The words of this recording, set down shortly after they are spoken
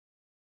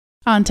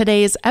On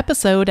today's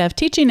episode of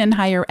Teaching in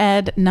Higher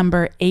Ed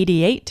number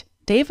 88,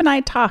 Dave and I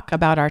talk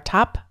about our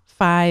top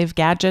 5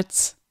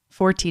 gadgets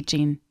for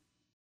teaching.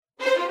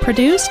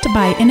 Produced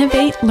by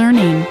Innovate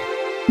Learning,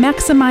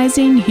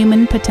 maximizing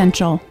human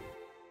potential.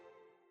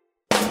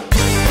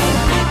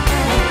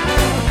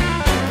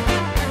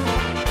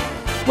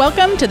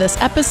 Welcome to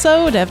this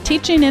episode of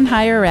Teaching in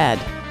Higher Ed.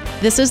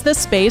 This is the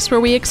space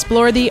where we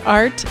explore the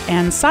art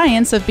and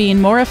science of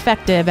being more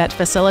effective at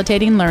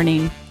facilitating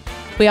learning.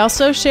 We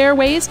also share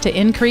ways to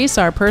increase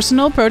our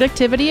personal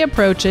productivity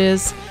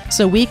approaches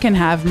so we can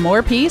have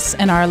more peace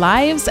in our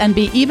lives and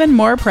be even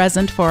more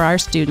present for our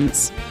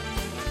students.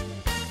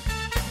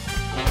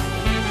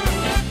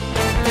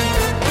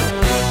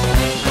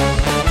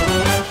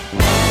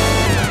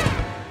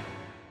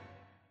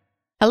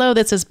 Hello,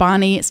 this is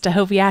Bonnie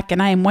Stachowiak,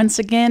 and I am once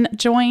again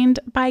joined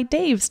by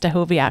Dave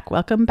Stachowiak.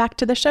 Welcome back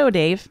to the show,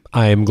 Dave.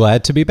 I am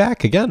glad to be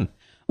back again.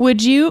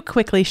 Would you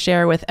quickly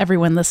share with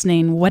everyone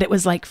listening what it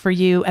was like for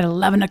you at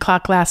 11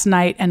 o'clock last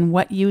night and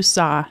what you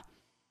saw?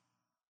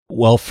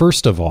 Well,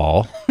 first of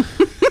all,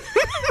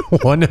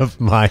 one of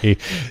my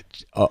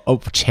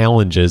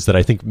challenges that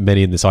I think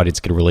many in this audience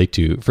can relate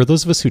to, for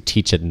those of us who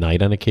teach at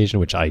night on occasion,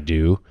 which I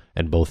do,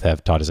 and both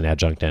have taught as an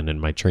adjunct and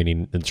in my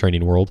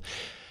training world,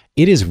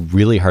 it is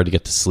really hard to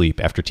get to sleep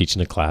after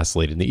teaching a class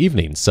late in the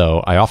evening.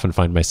 So I often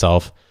find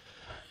myself...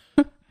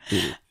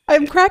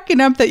 I'm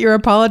cracking up that you're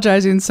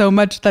apologizing so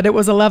much that it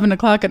was 11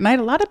 o'clock at night.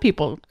 A lot of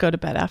people go to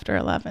bed after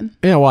 11.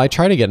 Yeah, well, I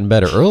try to get in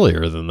bed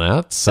earlier than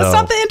that. So. That's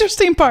not the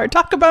interesting part.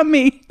 Talk about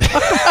me.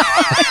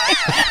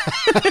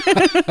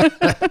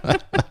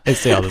 I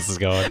see how this is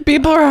going.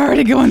 People are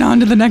already going on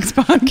to the next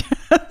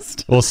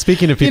podcast. Well,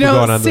 speaking of people going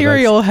on to the next...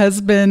 Serial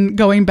has been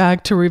going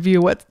back to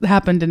review what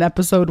happened in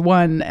episode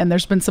 1, and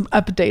there's been some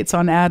updates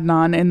on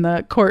Adnan in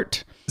the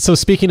court. So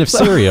speaking of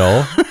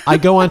Serial, I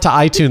go onto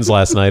iTunes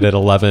last night at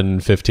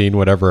 11:15,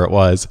 whatever it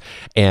was,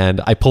 and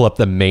I pull up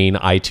the main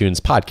iTunes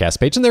podcast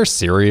page, and there's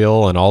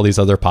Serial and all these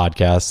other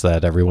podcasts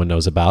that everyone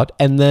knows about.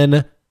 And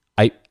then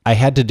I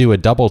had to do a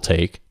double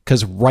take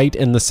because right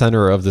in the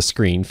center of the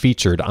screen,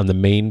 featured on the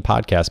main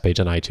podcast page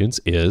on iTunes,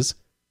 is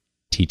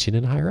Teaching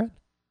in Higher Ed.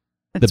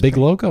 That's the big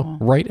logo cool.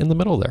 right in the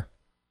middle there.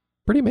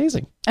 Pretty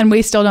amazing. And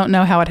we still don't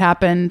know how it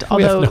happened,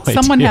 although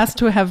someone has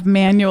to have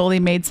manually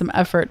made some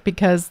effort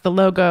because the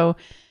logo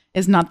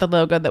is not the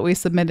logo that we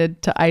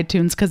submitted to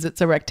iTunes because it's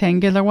a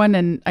rectangular one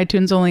and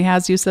iTunes only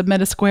has you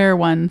submit a square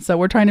one. So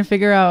we're trying to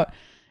figure out,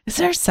 is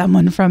there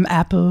someone from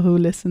Apple who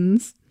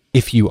listens?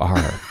 If you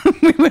are.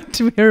 We want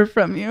to hear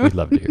from you. We'd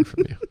love to hear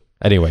from you.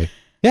 Anyway,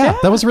 yeah,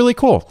 that was really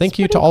cool. Thank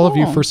you to all of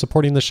you for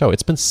supporting the show.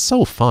 It's been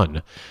so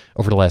fun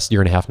over the last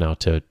year and a half now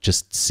to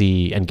just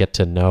see and get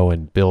to know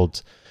and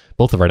build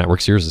both of our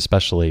networks, yours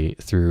especially,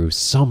 through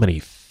so many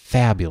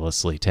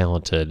fabulously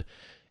talented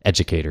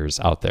educators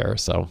out there.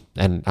 So,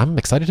 and I'm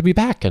excited to be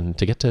back and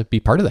to get to be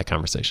part of that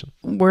conversation.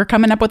 We're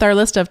coming up with our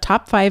list of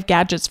top 5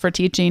 gadgets for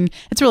teaching.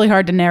 It's really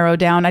hard to narrow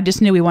down. I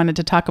just knew we wanted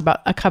to talk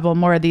about a couple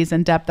more of these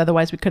in depth.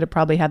 Otherwise, we could have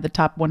probably had the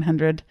top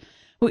 100.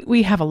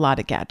 We have a lot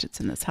of gadgets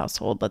in this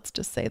household. Let's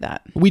just say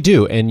that. We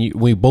do. And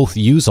we both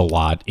use a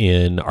lot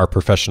in our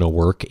professional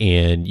work.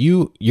 And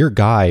your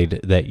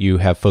guide that you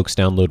have folks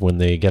download when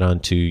they get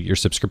onto your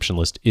subscription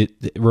list,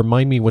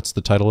 remind me, what's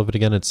the title of it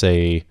again?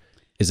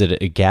 Is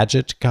it a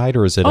gadget guide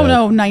or is it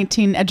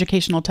 19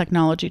 educational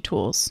technology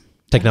tools.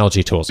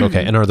 Technology tools. Okay.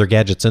 Mm-hmm. And are there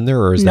gadgets in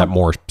there or is that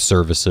more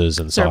services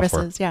and software?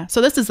 Services, yeah. So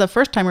this is the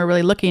first time we're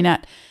really looking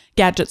at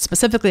gadgets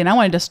specifically. And I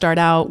wanted to start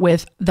out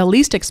with the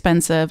least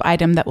expensive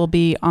item that will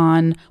be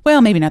on,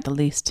 well, maybe not the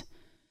least.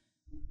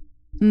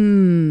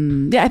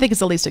 Yeah, I think it's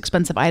the least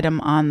expensive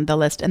item on the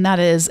list. And that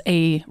is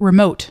a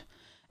remote.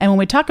 And when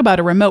we talk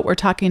about a remote, we're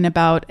talking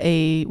about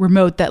a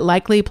remote that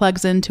likely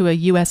plugs into a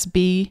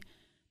USB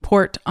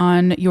port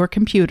on your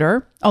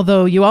computer,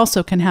 although you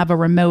also can have a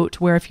remote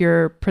where if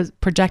you're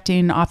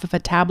projecting off of a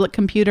tablet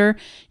computer,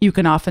 you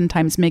can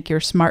oftentimes make your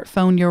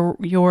smartphone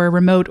your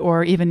remote,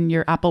 or even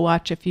your Apple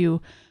Watch if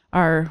you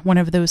are one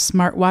of those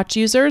smartwatch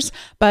users.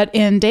 But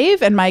in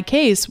Dave and my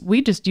case,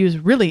 we just use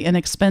really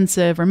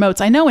inexpensive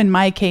remotes. I know in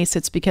my case,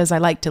 it's because I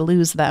like to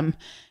lose them.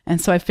 And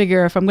so I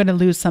figure if I'm going to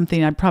lose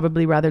something, I'd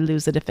probably rather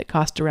lose it if it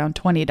cost around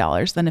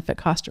 $20 than if it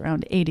cost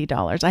around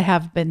 $80. I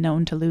have been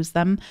known to lose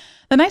them.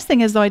 The nice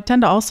thing is, though, I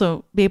tend to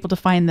also be able to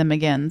find them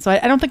again. So I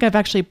don't think I've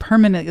actually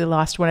permanently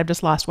lost one. I've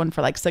just lost one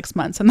for like 6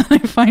 months, and then I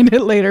find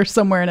it later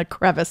somewhere in a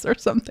crevice or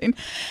something.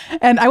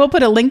 And I will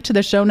put a link to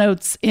the show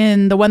notes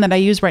in the one that I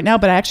use right now,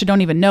 but I actually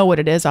don't even know what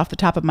it is off the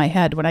top of my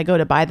head. When I go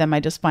to buy them, I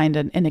just find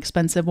an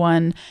inexpensive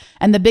one.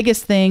 And the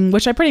biggest thing,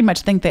 which I pretty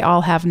much think they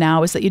all have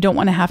now, is that you don't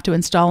want to have to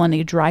install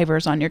any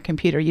drivers on your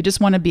computer. You just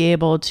want to be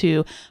able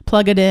to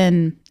plug it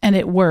in and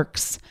it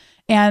works.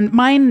 And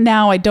mine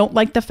now, I don't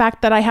like the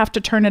fact that I have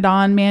to turn it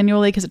on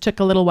manually because it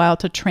took a little while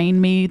to train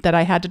me that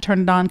I had to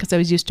turn it on because I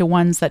was used to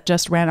ones that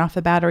just ran off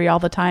the battery all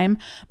the time.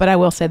 But I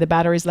will say the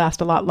batteries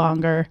last a lot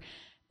longer.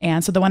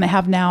 And so the one I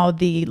have now,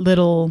 the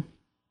little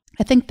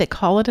I think they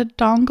call it a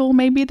dongle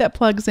maybe, that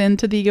plugs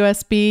into the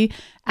USB,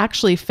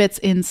 actually fits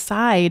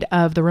inside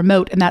of the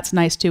remote. And that's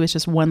nice too. It's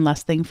just one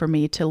less thing for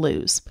me to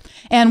lose.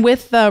 And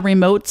with the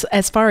remotes,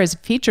 as far as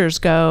features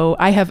go,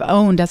 I have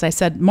owned, as I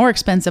said, more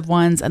expensive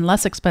ones and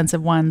less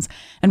expensive ones.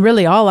 And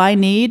really all I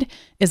need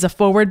is a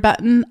forward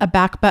button, a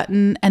back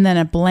button, and then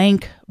a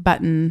blank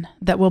button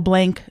that will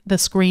blank the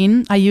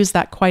screen. I use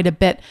that quite a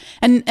bit.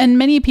 And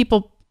many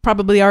people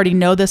probably already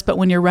know this, but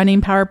when you're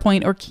running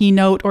PowerPoint or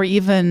Keynote or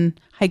even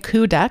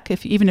Haiku Deck,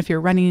 even if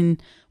you're running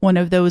one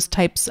of those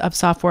types of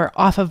software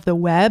off of the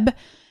web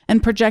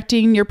and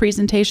projecting your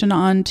presentation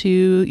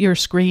onto your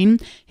screen,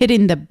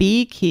 hitting the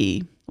B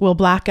key will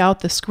black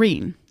out the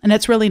screen. And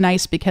it's really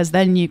nice because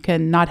then you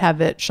can not have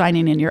it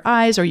shining in your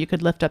eyes, or you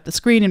could lift up the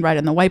screen and write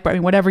on the whiteboard, I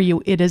mean, whatever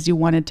it is you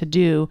wanted to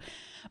do.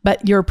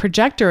 But your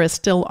projector is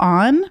still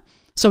on.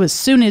 So as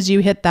soon as you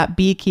hit that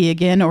B key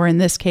again, or in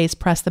this case,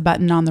 press the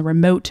button on the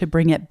remote to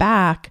bring it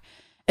back,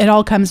 it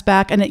all comes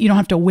back, and you don't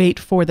have to wait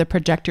for the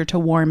projector to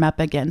warm up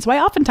again. So I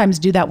oftentimes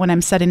do that when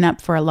I'm setting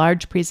up for a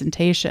large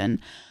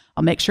presentation.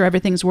 I'll make sure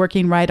everything's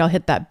working right. I'll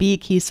hit that B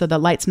key so the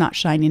light's not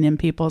shining in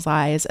people's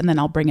eyes, and then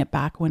I'll bring it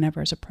back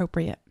whenever is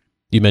appropriate.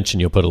 You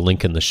mentioned you'll put a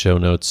link in the show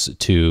notes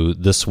to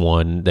this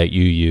one that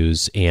you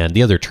use, and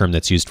the other term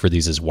that's used for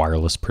these is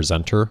wireless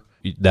presenter.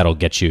 That'll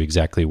get you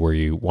exactly where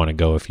you want to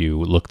go if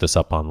you look this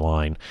up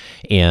online.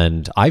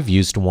 And I've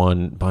used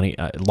one, Bonnie,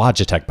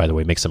 Logitech, by the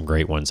way, makes some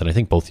great ones. And I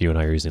think both you and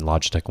I are using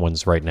Logitech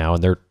ones right now,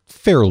 and they're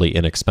fairly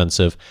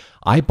inexpensive.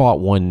 I bought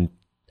one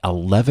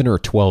 11 or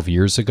 12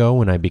 years ago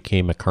when I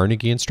became a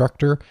Carnegie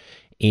instructor,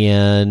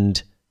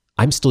 and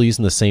I'm still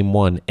using the same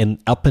one.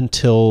 And up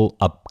until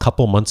a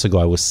couple months ago,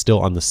 I was still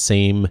on the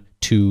same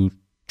 2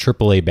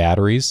 AAA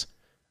batteries,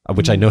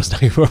 which I know is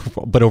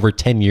not, but over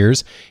 10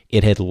 years,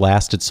 it had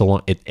lasted so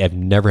long. I've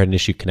never had an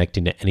issue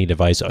connecting to any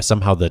device.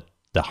 Somehow the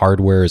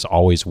hardware has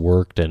always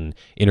worked and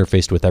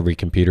interfaced with every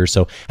computer.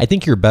 So I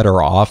think you're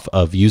better off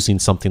of using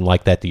something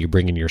like that you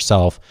bring in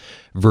yourself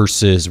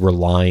versus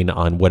relying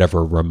on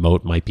whatever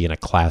remote might be in a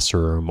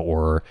classroom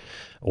or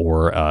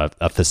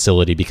a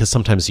facility, because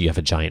sometimes you have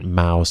a giant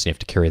mouse and you have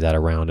to carry that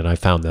around. And I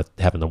found that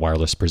having the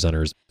wireless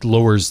presenters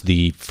lowers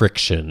the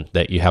friction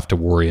that you have to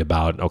worry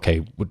about.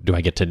 Okay,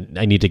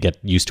 I need to get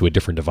used to a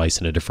different device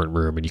in a different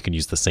room, and you can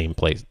use the same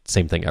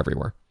thing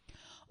everywhere.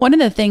 One of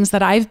the things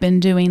that I've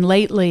been doing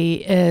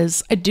lately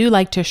is I do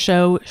like to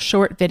show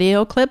short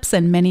video clips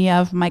in many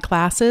of my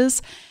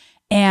classes.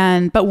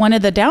 But one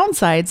of the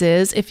downsides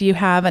is if you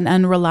have an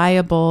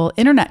unreliable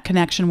internet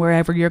connection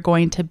wherever you're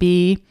going to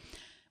be,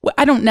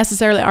 I don't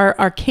necessarily,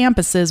 our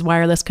campus's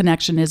wireless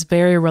connection is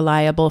very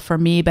reliable for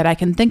me, but I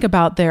can think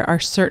about there are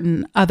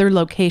certain other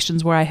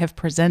locations where I have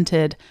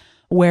presented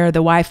where the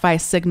Wi-Fi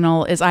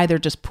signal is either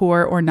just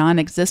poor or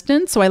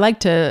non-existent. So I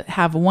like to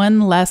have one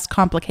less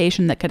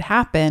complication that could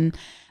happen,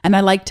 and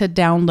I like to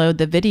download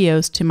the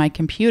videos to my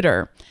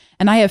computer.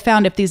 And I have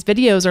found if these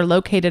videos are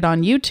located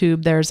on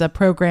YouTube, there's a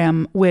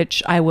program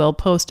which I will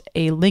post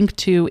a link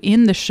to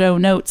in the show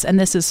notes. And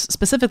this is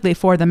specifically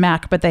for the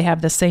Mac, but they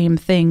have the same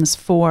things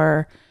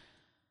for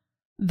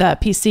the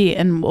PC,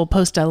 and we'll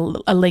post a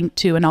link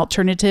to an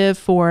alternative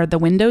for the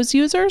Windows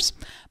users.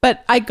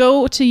 But I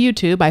go to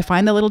YouTube, I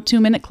find the little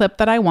 2-minute clip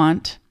that I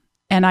want,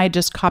 and I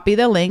just copy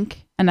the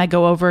link, and I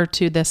go over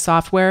to this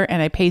software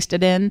and I paste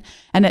it in,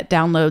 and it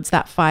downloads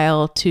that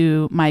file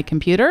to my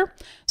computer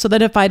so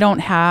that if I don't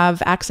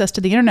have access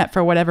to the internet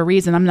for whatever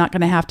reason, I'm not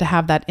going to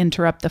have that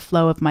interrupt the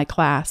flow of my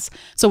class.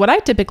 So what I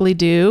typically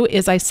do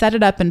is I set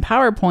it up in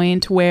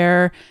PowerPoint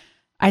where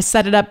I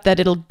set it up that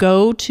it'll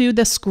go to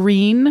the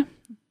screen,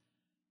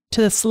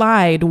 to the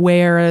slide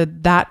where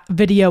that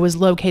video is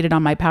located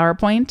on my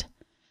PowerPoint.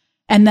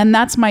 And then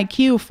that's my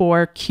cue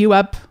for cue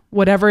up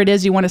whatever it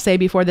is you want to say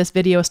before this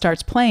video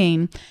starts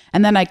playing.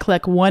 And then I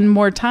click one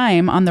more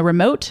time on the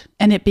remote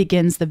and it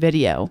begins the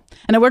video.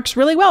 And it works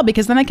really well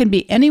because then I can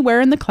be anywhere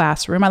in the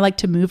classroom. I like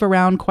to move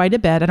around quite a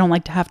bit. I don't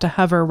like to have to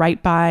hover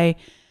right by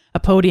a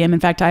podium. In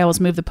fact, I always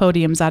move the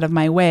podiums out of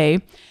my way.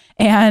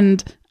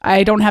 And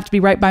I don't have to be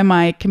right by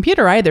my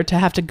computer either to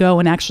have to go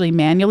and actually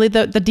manually.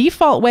 The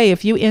default way,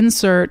 if you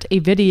insert a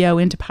video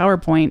into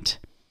PowerPoint,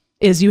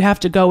 is you have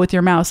to go with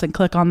your mouse and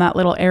click on that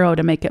little arrow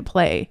to make it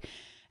play.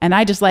 And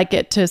I just like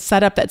it to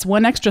set up, that's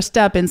one extra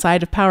step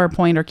inside of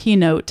PowerPoint or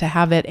Keynote to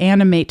have it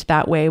animate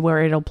that way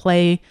where it'll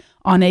play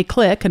on a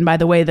click. And by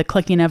the way, the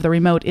clicking of the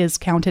remote is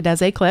counted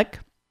as a click.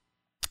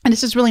 And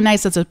it's just really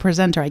nice as a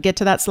presenter. I get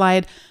to that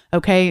slide.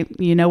 Okay,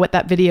 you know what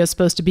that video is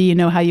supposed to be. You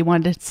know how you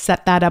want to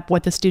set that up,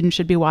 what the student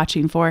should be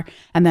watching for.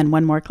 And then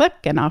one more click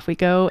and off we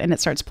go. And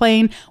it starts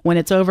playing. When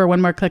it's over,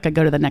 one more click, I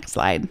go to the next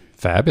slide.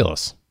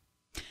 Fabulous.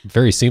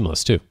 Very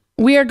seamless too.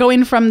 We are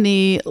going from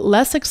the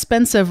less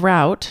expensive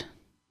route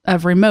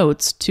of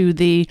remotes to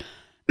the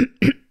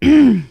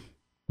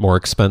more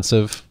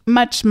expensive.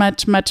 Much,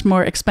 much, much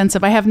more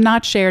expensive. I have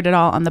not shared at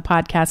all on the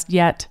podcast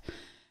yet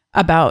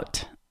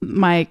about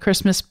my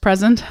Christmas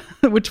present,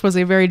 which was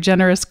a very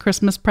generous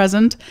Christmas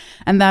present,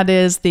 and that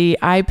is the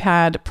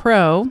iPad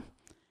Pro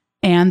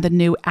and the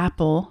new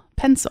Apple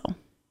Pencil.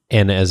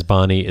 And as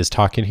Bonnie is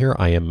talking here,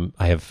 I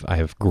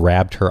have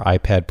grabbed her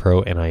iPad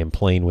Pro and I am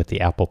playing with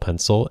the Apple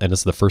Pencil. And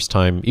it's the first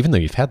time, even though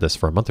you've had this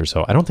for a month or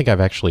so, I don't think I've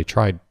actually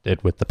tried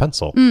it with the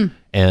pencil.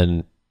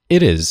 And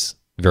it is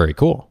very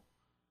cool.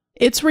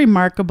 It's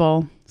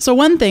remarkable. So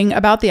one thing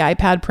about the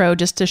iPad Pro,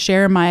 just to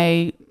share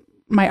my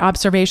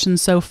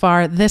observations so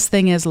far, this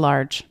thing is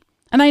large.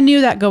 And I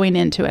knew that going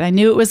into it. I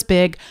knew it was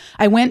big.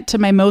 I went to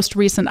my most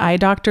recent eye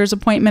doctor's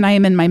appointment. I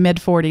am in my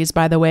mid-40s,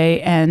 by the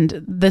way,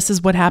 and this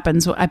is what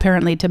happens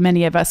apparently to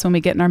many of us when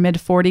we get in our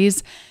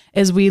mid-40s,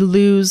 is we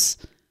lose,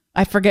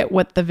 I forget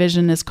what the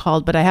vision is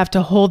called, but I have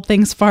to hold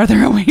things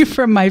farther away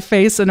from my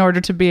face in order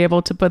to be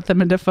able to put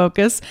them into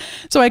focus.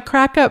 So I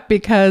crack up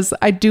because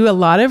I do a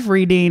lot of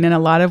reading and a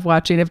lot of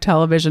watching of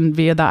television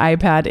via the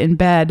iPad in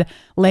bed,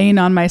 laying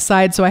on my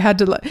side. So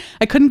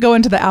I couldn't go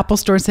into the Apple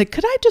store and say,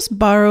 could I just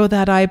borrow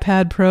that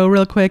iPad Pro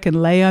real quick and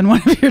lay on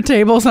one of your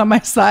tables on my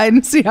side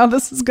and see how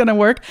this is going to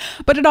work?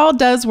 But it all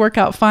does work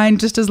out fine,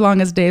 just as long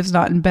as Dave's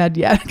not in bed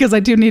yet, because I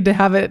do need to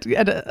have it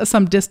at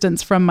some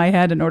distance from my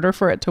head in order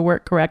for it to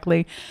work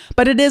correctly.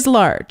 But it is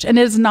large, and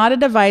it is not a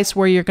device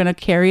where you're going to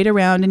carry it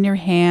around in your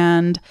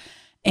hand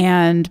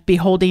and be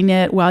holding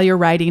it while you're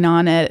writing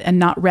on it and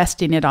not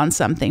resting it on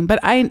something. But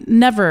I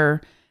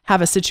never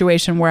have a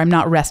situation where I'm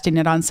not resting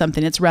it on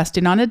something. It's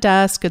resting on a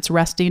desk. It's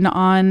resting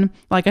on,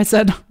 like I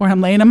said, where I'm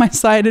laying on my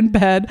side in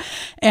bed.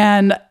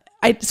 And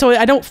so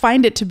I don't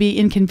find it to be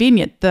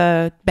inconvenient.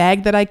 The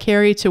bag that I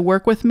carry to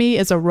work with me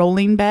is a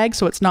rolling bag,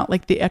 so it's not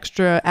like the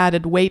extra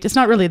added weight. It's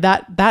not really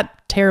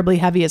that terribly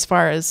heavy as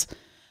far as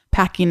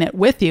packing it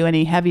with you,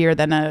 any heavier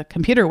than a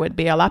computer would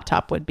be, a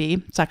laptop would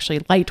be. It's actually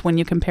light when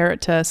you compare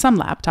it to some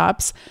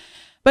laptops.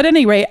 But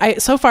anyway,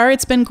 so far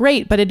it's been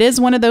great, but it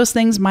is one of those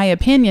things, my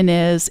opinion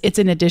is, it's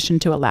in addition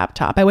to a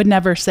laptop. I would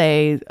never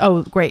say,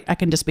 oh, great, I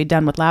can just be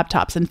done with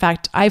laptops. In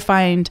fact, I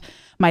find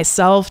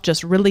myself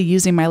just really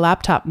using my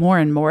laptop more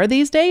and more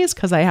these days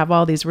because I have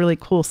all these really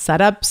cool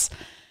setups.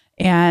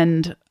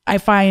 And I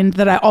find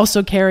that I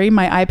also carry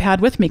my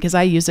iPad with me because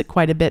I use it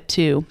quite a bit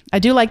too. I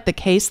do like the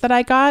case that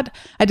I got.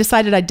 I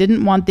decided I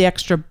didn't want the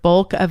extra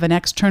bulk of an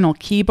external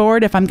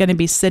keyboard. If I'm going to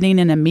be sitting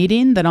in a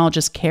meeting, then I'll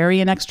just carry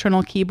an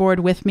external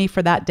keyboard with me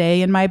for that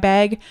day in my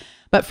bag.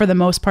 But for the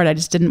most part, I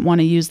just didn't want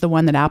to use the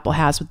one that Apple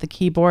has with the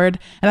keyboard.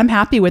 And I'm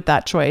happy with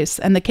that choice.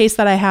 And the case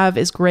that I have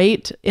is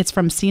great. It's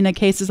from Sina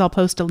Cases. I'll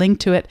post a link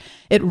to it.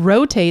 It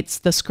rotates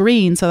the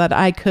screen so that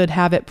I could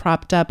have it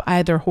propped up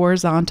either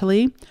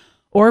horizontally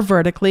or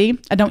vertically.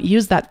 I don't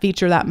use that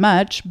feature that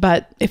much,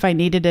 but if I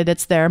needed it,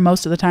 it's there.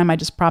 Most of the time, I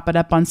just prop it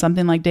up on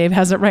something like Dave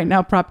has it right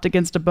now, propped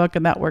against a book,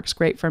 and that works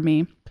great for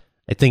me.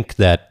 I think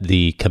that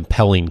the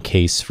compelling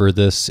case for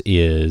this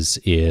is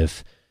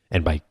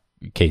and by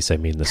case I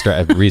mean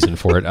the reason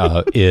for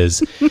it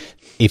is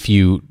if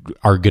you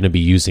are going to be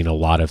using a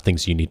lot of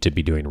things you need to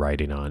be doing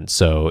writing on.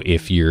 So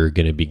if you're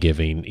going to be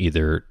giving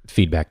either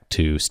feedback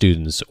to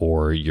students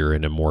or you're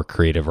in a more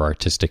creative or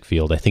artistic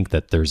field, I think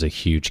that there's a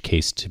huge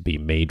case to be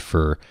made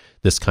for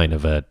this kind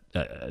of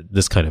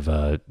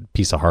a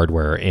piece of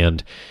hardware.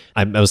 And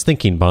I was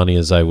thinking, Bonnie,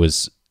 as I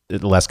was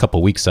the last couple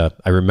of weeks, I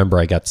remember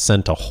I got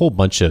sent a whole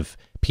bunch of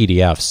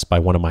PDFs by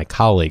one of my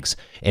colleagues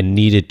and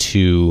needed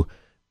to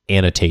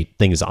annotate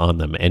things on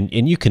them. And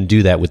you can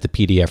do that with the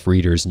PDF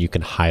readers, and you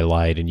can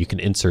highlight and you can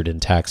insert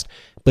in text,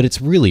 but it's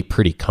really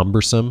pretty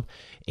cumbersome.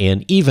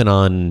 And even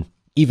on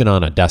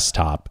a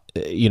desktop,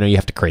 you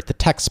have to create the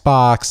text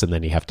box and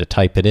then you have to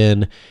type it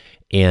in.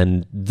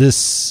 And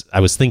this, I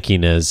was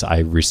thinking as I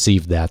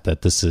received that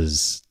this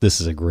is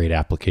a great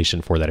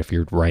application for that. If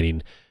you're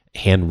writing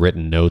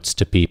handwritten notes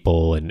to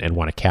people and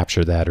want to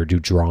capture that or do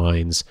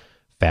drawings,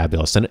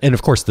 fabulous. And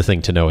of course, the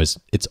thing to know is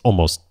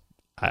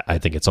I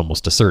think it's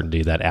almost a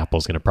certainty that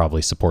Apple's going to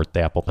probably support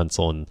the Apple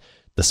Pencil and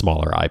the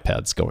smaller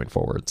iPads going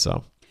forward.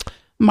 So,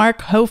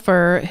 Mark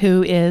Hofer,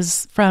 who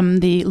is from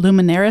the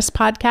Luminaris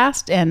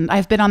podcast, and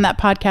I've been on that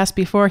podcast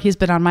before. He's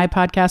been on my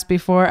podcast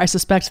before. I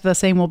suspect the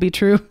same will be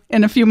true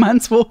in a few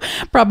months. We'll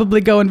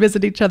probably go and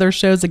visit each other's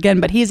shows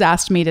again, but he's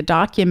asked me to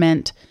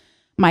document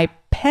my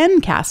pen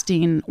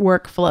casting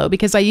workflow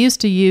because I used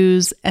to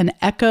use an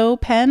Echo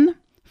pen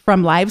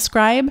from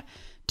LiveScribe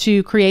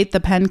to create the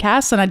pen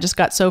casts, and I just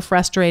got so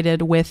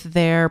frustrated with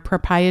their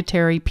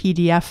proprietary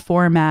PDF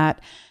format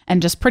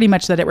and just pretty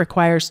much that it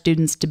requires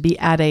students to be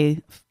at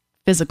a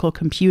physical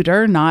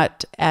computer,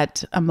 not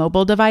at a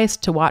mobile device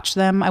to watch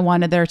them. I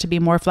wanted there to be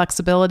more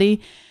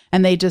flexibility,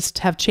 and they just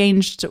have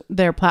changed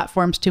their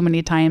platforms too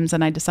many times,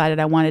 and I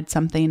decided I wanted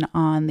something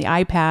on the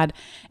iPad.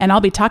 And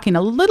I'll be talking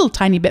a little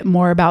tiny bit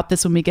more about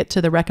this when we get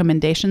to the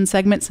recommendation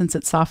segment, since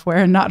it's software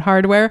and not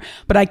hardware.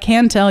 But I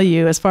can tell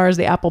you, as far as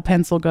the Apple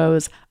Pencil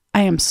goes,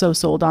 I am so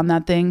sold on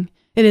that thing.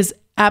 It is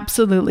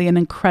absolutely an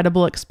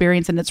incredible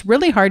experience, and it's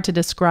really hard to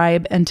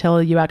describe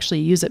until you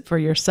actually use it for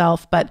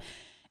yourself. But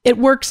it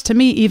works to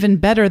me even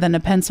better than a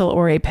pencil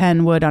or a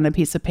pen would on a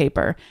piece of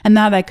paper. And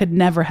that I could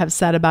never have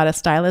said about a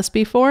stylus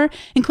before,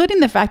 including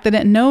the fact that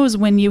it knows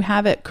when you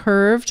have it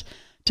curved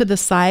to the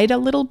side a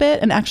little bit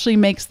and actually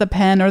makes the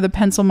pen or the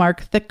pencil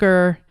mark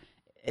thicker.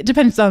 It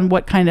depends on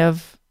what kind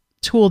of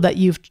tool that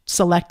you've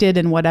selected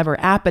in whatever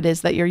app it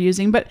is that you're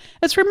using. But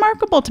it's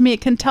remarkable to me.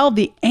 It can tell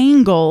the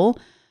angle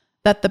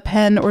that the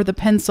pen or the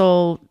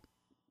pencil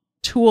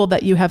tool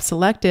that you have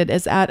selected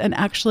is at and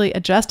actually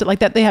adjust it like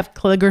that. They have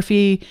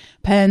calligraphy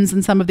pens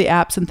in some of the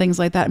apps and things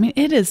like that. I mean,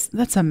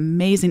 that's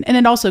amazing. And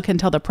it also can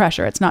tell the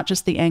pressure. It's not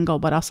just the angle,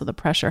 but also the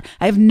pressure.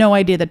 I have no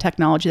idea the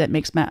technology that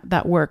makes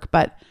that work,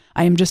 but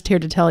I am just here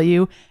to tell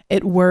you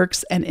it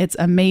works and it's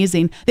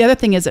amazing. The other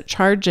thing is it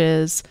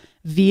charges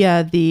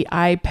via the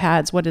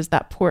iPads. What is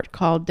that port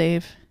called,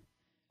 Dave?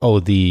 Oh,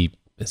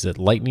 is it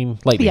lightning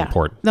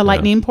port? The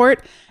lightning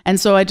port. And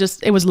so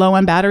it was low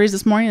on batteries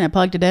this morning. I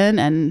plugged it in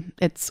and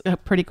it's a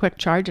pretty quick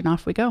charge and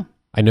off we go.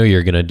 I know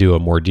you're going to do a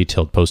more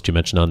detailed post you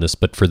mentioned on this,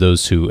 but for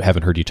those who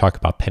haven't heard you talk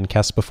about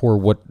Pencast before,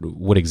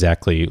 what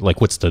exactly,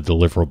 like what's the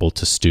deliverable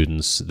to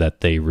students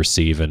that they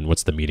receive and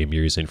what's the medium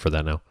you're using for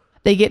that now?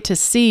 They get to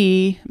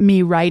see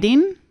me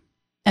writing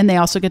and they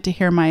also get to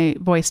hear my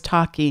voice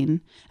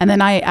talking. And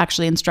then I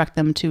actually instruct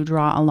them to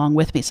draw along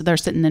with me. So they're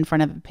sitting in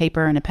front of a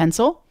paper and a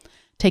pencil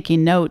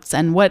taking notes.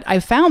 And what I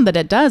found that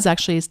it does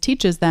actually is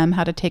teaches them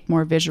how to take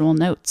more visual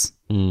notes.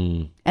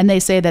 And they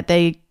say that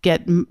they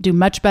do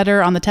much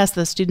better on the test.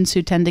 The students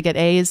who tend to get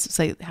A's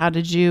say, how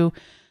did you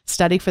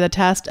study for the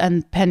test?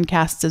 And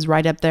Pencasts is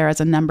right up there as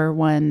a number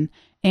one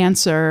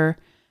answer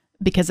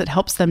because it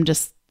helps them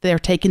they're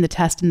taking the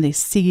test and they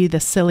see the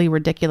silly,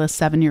 ridiculous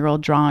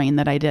 7-year-old drawing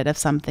that I did of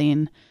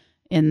something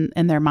in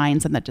their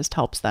minds, and that just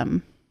helps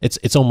them.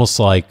 It's almost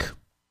like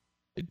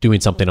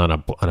doing something on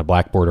a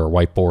blackboard or a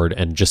whiteboard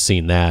and just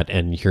seeing that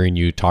and hearing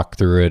you talk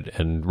through it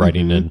and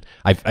writing. Mm-hmm. And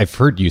I've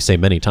heard you say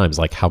many times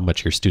like how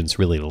much your students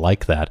really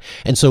like that.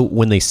 And so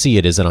when they see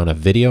it, is it on a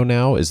video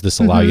now? Is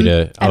this allow you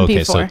to? Oh,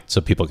 okay,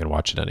 so people can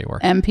watch it anywhere.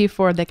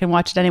 MP4, they can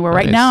watch it anywhere.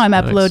 Nice, right now, I'm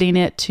uploading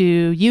it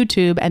to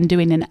YouTube and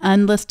doing an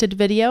unlisted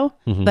video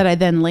that I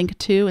then link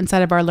to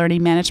inside of our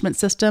learning management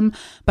system.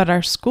 But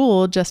our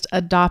school just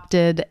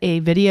adopted a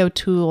video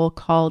tool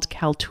called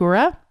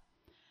Kaltura.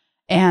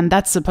 And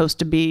that's supposed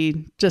to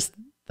be just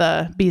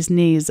the bee's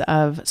knees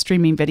of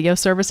streaming video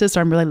services. So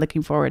I'm really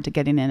looking forward to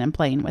getting in and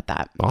playing with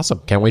that. Awesome.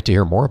 Can't wait to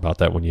hear more about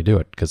that when you do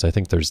it, because I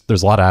think there's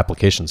a lot of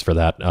applications for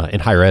that in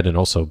higher ed and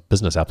also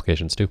business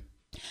applications too.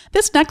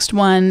 This next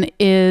one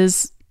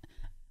is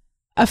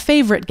a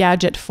favorite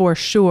gadget for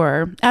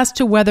sure. As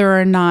to whether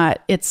or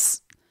not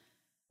it's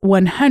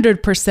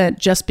 100%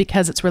 just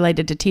because it's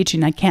related to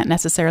teaching, I can't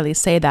necessarily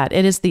say that.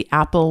 It is the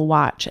Apple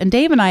Watch. And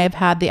Dave and I have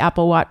had the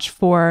Apple Watch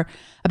for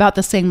about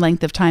the same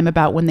length of time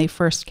about when they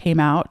first came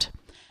out.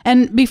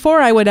 And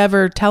before I would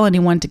ever tell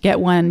anyone to get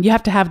one, you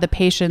have to have the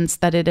patience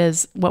that it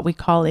is what we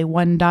call a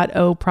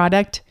 1.0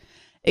 product.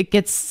 It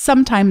gets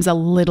sometimes a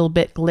little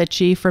bit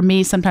glitchy. For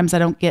me, sometimes I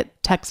don't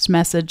get text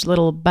message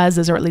little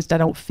buzzes, or at least I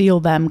don't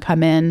feel them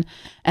come in.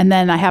 And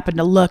then I happen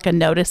to look and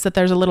notice that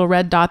there's a little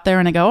red dot there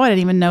and I go, oh, I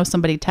didn't even know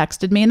somebody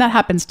texted me. And that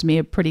happens to me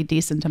a pretty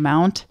decent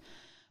amount.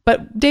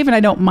 But Dave and I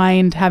don't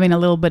mind having a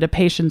little bit of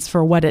patience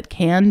for what it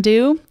can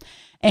do.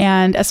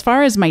 And as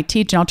far as my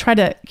teaching, I'll try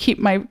to keep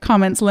my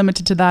comments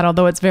limited to that,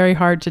 although it's very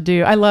hard to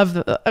do. I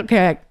love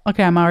okay,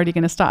 I'm already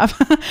going to stop.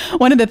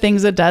 One of the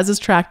things it does is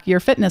track your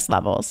fitness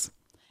levels.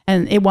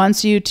 And it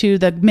wants you to,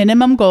 the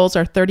minimum goals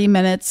are 30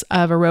 minutes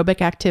of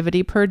aerobic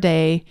activity per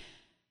day,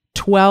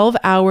 12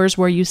 hours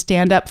where you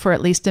stand up for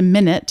at least a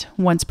minute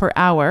once per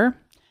hour.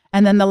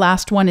 And then the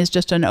last one is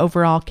just an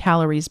overall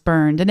calories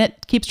burned. And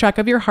it keeps track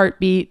of your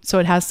heartbeat, so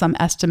it has some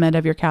estimate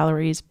of your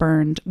calories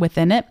burned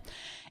within it.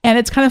 And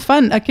it's kind of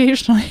fun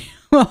occasionally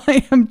while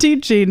I am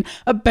teaching.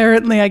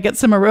 Apparently, I get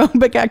some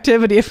aerobic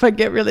activity if I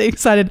get really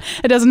excited.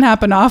 It doesn't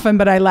happen often,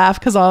 but I laugh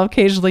because I'll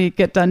occasionally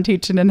get done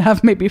teaching and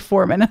have maybe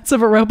 4 minutes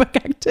of aerobic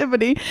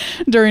activity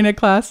during a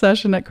class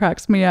session. It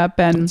cracks me up.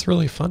 And it's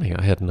really funny.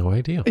 I had no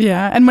idea.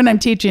 Yeah. And when I'm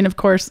teaching, of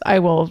course, I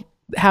will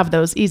have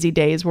those easy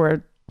days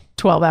where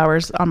 12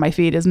 hours on my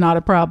feet is not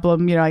a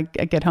problem. You know, I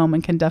get home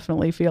and can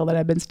definitely feel that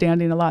I've been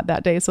standing a lot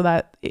that day. So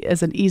that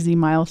is an easy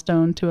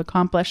milestone to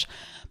accomplish.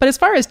 But as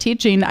far as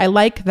teaching, I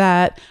like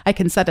that I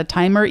can set a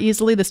timer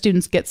easily. The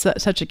students get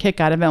such a kick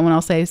out of it when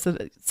I'll say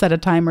set a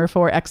timer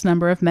for X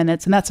number of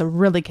minutes. And that's a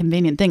really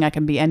convenient thing. I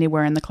can be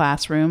anywhere in the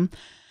classroom.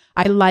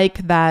 I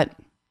like that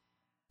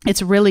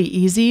it's really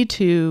easy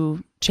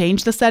to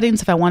change the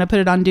settings if I want to put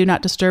it on Do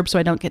Not Disturb so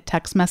I don't get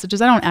text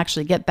messages. I don't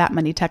actually get that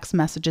many text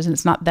messages, and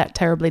it's not that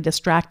terribly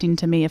distracting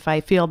to me if I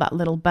feel that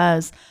little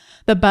buzz.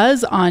 The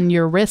buzz on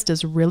your wrist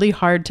is really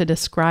hard to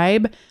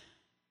describe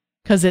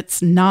because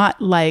it's not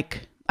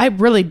like, I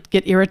really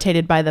get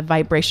irritated by the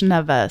vibration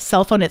of a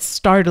cell phone. It's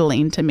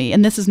startling to me.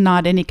 And this is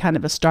not any kind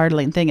of a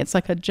startling thing. It's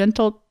like a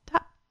gentle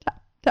tap,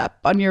 tap, tap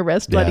on your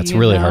wrist. Yeah, it's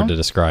really hard to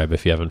describe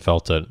if you haven't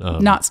felt it.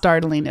 Not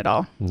startling at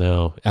all.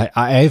 No,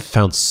 I've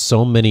found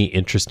so many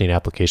interesting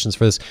applications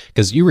for this,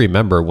 because you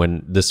remember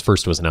when this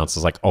first was announced,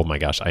 it's like, oh my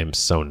gosh, I am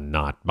so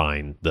not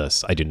buying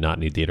this. I do not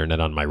need the internet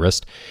on my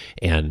wrist.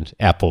 And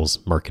Apple's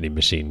marketing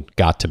machine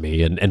got to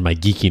me, and my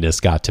geekiness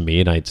got to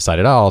me, and I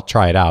decided, oh, I'll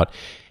try it out.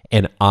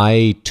 And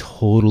I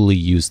totally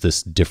use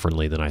this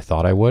differently than I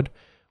thought I would.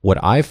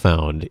 What I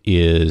found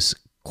is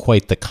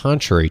quite the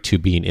contrary to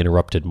being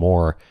interrupted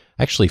more.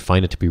 I actually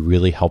find it to be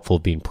really helpful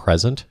being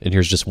present. And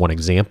here's just one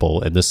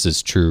example, and this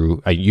is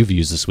true. You've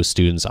used this with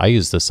students. I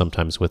use this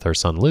sometimes with our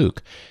son,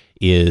 Luke,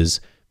 is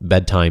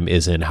bedtime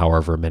is in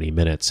however many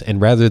minutes. And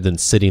rather than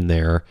sitting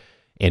there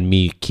and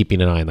me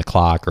keeping an eye on the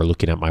clock or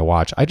looking at my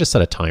watch, I just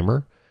set a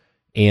timer.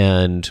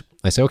 And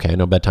I say, okay, I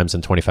know bedtime's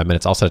in 25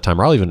 minutes. I'll set a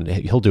timer.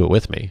 He'll do it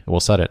with me. We'll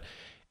set it.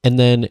 And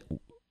then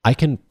I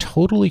can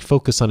totally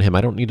focus on him.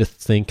 I don't need to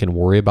think and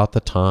worry about the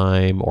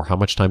time or how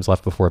much time's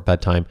left before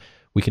bedtime.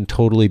 We can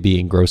totally be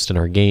engrossed in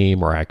our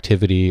game or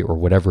activity or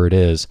whatever it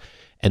is.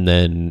 And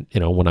then,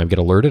 when I get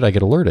alerted, I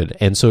get alerted.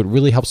 And so it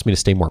really helps me to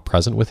stay more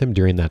present with him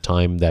during that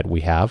time that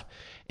we have.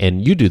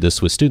 And you do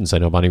this with students. I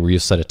know, Bonnie, where you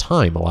set a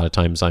time a lot of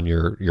times on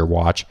your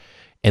watch.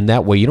 And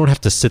that way you don't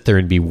have to sit there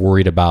and be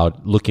worried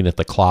about looking at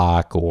the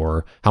clock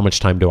or how much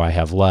time do I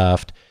have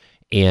left.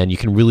 And you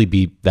can really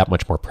be that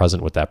much more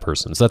present with that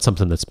person. So that's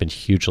something that's been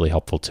hugely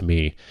helpful to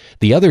me.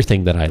 The other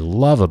thing that I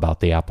love about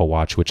the Apple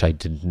Watch, which I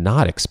did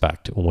not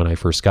expect when I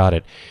first got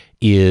it,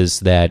 is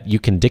that you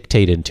can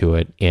dictate into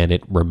it and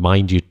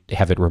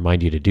have it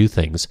remind you to do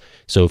things.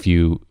 So if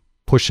you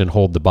push and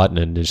hold the button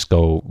and just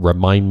go,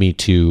 remind me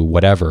to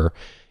whatever,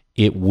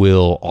 it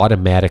will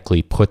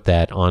automatically put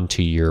that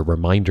onto your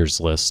reminders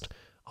list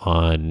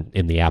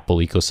in the Apple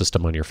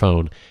ecosystem on your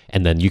phone,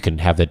 and then you can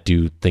have it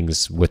do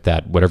things with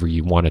that, whatever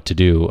you want it to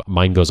do.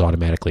 Mine goes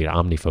automatically to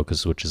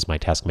OmniFocus, which is my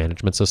task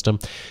management system.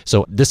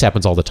 So this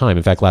happens all the time.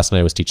 In fact, last night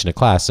I was teaching a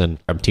class, and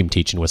I'm team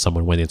teaching with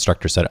someone when the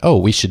instructor said, oh,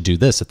 we should do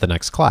this at the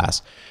next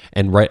class.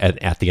 And right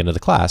at the end of the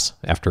class,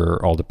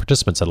 after all the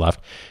participants had left.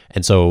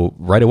 And so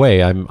right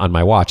away, I'm on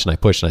my watch, and I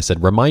push, and I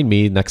said, remind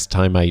me next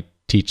time I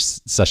teach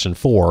session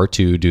 4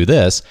 to do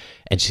this.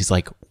 And she's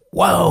like,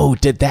 whoa,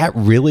 did that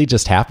really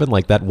just happen?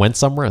 Like that went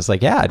somewhere? I was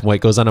like, yeah,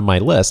 it goes onto my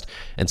list.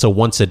 And so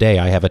once a day,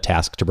 I have a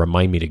task to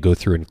remind me to go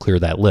through and clear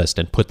that list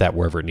and put that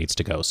wherever it needs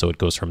to go. So it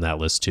goes from that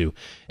list to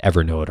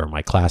Evernote or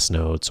my class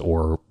notes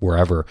or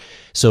wherever.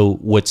 So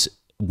what's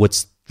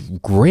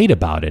great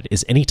about it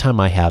is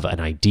anytime I have an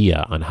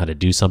idea on how to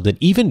do something,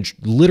 even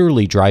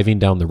literally driving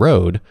down the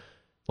road,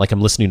 like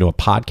I'm listening to a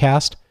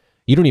podcast,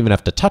 you don't even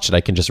have to touch it.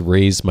 I can just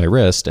raise my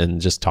wrist and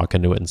just talk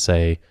into it and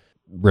say,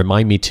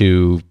 remind me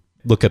to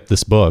look up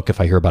this book if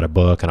I hear about a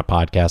book on a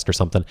podcast or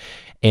something,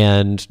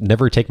 and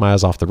never take my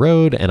eyes off the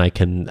road. And I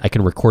can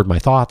record my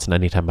thoughts, and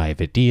anytime I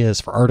have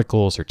ideas for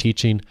articles or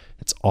teaching,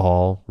 it's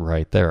all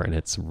right there. And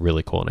it's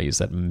really cool. And I use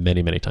that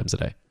many, many times a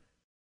day.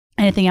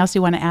 Anything else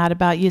you want to add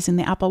about using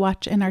the Apple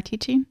Watch in our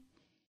teaching?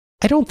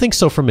 I don't think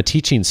so from a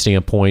teaching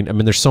standpoint. I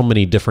mean, there's so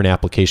many different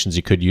applications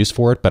you could use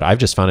for it, but I've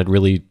just found it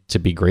really to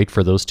be great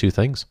for those two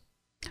things.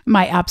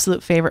 My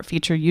absolute favorite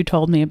feature you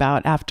told me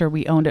about after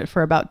we owned it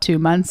for about 2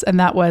 months, and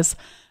that was,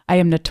 I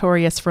am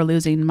notorious for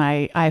losing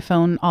my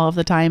iPhone all of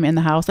the time in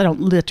the house. I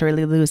don't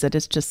literally lose it.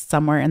 It's just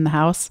somewhere in the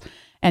house.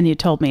 And you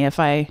told me if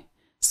I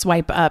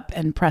swipe up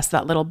and press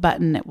that little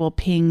button, it will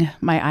ping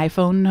my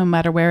iPhone no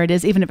matter where it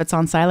is, even if it's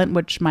on silent,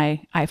 which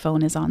my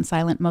iPhone is on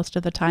silent most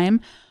of the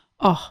time.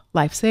 Oh,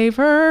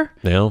 lifesaver.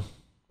 Yeah.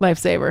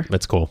 Lifesaver.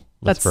 That's cool.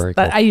 That's very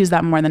cool. I use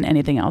that more than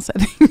anything else.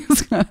 I think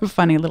it's kind of a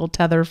funny little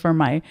tether for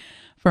my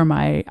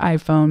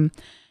iPhone.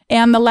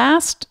 And the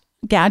last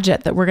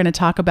gadget that we're going to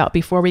talk about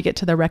before we get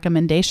to the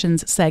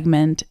recommendations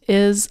segment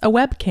is a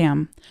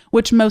webcam,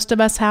 which most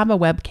of us have a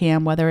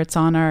webcam, whether it's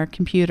on our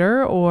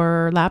computer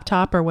or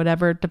laptop or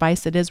whatever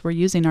device it is we're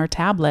using, our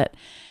tablet.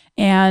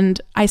 And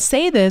I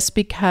say this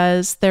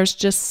because there's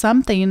just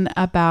something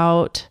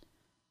about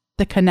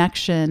the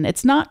connection.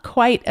 It's not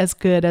quite as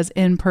good as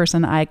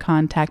in-person eye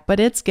contact, but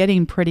it's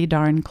getting pretty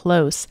darn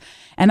close.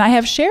 And I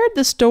have shared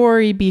the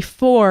story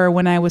before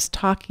when I was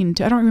talking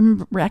to, I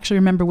don't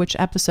remember which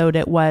episode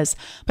it was,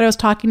 but I was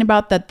talking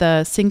about that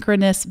the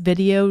synchronous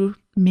video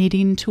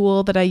meeting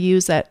tool that I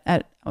use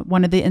at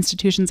one of the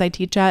institutions I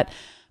teach at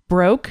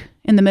broke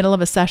in the middle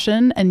of a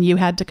session, and you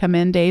had to come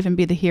in, Dave, and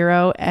be the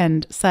hero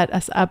and set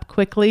us up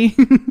quickly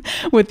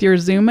with your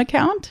Zoom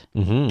account.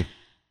 Mm-hmm.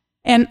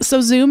 And so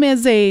Zoom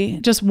is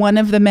just one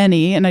of the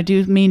many, and I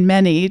do mean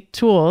many,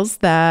 tools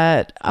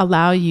that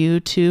allow you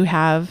to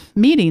have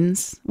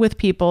meetings with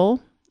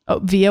people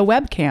via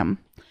webcam.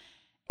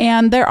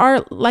 And there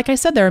are, like I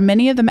said, there are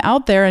many of them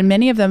out there, and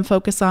many of them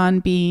focus on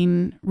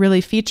being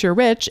really feature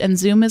rich, and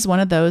Zoom is one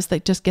of those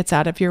that just gets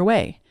out of your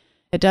way.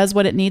 It does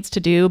what it needs to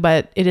do,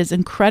 but it is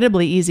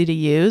incredibly easy to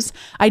use.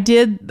 I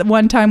did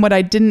one time what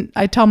I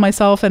tell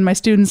myself and my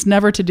students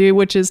never to do,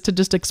 which is to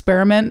just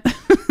experiment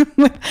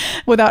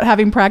without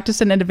having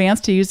practiced in advance,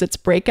 to use its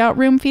breakout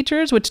room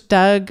features, which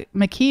Doug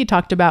McKee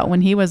talked about when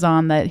he was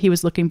on, that he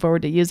was looking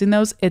forward to using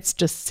those. It's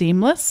just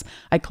seamless.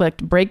 I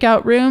clicked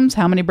breakout rooms.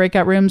 How many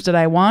breakout rooms did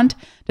I want?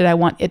 Did I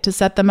want it to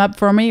set them up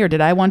for me, or did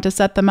I want to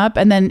set them up?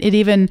 And then it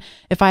even,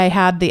 if I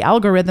had the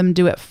algorithm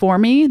do it for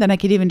me, then I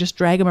could even just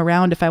drag them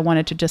around if I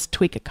wanted to just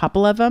tweak a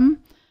couple of them.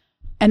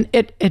 And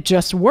it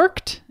just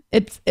worked.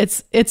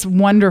 It's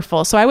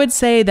wonderful. So I would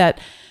say that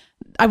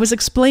I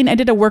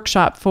did a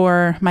workshop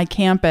for my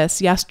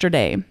campus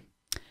yesterday,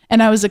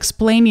 And I was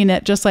explaining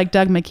it just like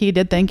Doug McKee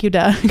did. Thank you,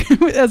 Doug.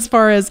 As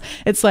far as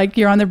it's like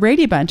you're on the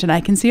Brady Bunch and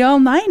I can see all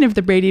 9 of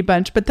the Brady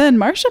Bunch, but then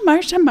Marsha.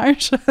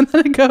 And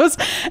then it goes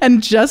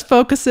and just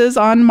focuses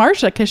on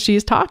Marsha because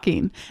she's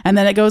talking. And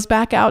then it goes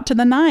back out to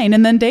the 9.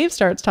 And then Dave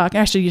starts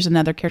talking. I should use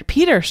another character.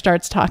 Peter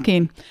starts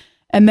talking.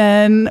 And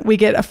then we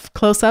get a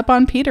close up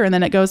on Peter and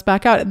then it goes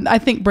back out. I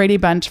think Brady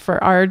Bunch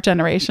for our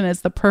generation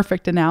is the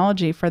perfect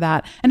analogy for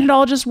that. And it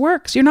all just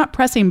works. You're not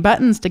pressing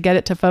buttons to get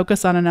it to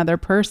focus on another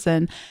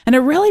person. And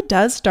it really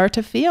does start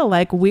to feel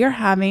like we're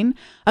having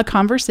a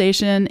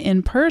conversation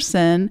in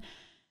person.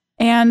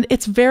 And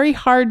it's very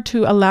hard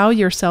to allow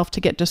yourself to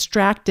get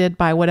distracted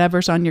by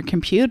whatever's on your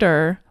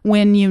computer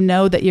when you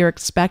know that you're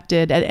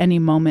expected at any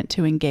moment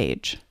to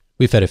engage.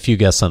 We've had a few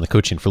guests on the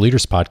Coaching for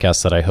Leaders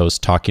podcast that I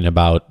host talking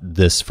about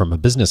this from a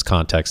business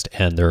context,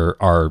 and there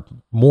are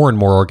more and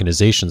more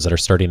organizations that are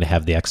starting to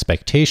have the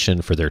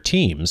expectation for their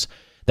teams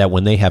that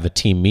when they have a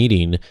team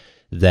meeting,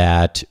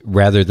 that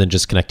rather than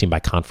just connecting by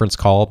conference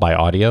call, by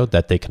audio,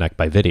 that they connect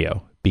by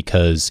video,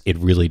 because it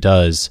really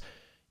does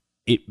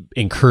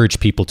encourage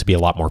people to be a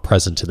lot more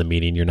present to the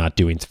meeting. You're not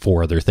doing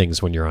 4 other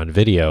things when you're on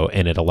video,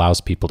 and it allows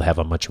people to have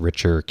a much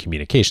richer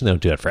communication. They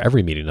don't do that for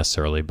every meeting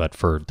necessarily, but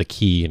for the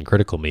key and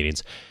critical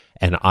meetings.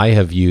 And I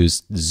have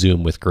used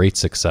Zoom with great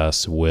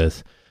success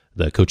with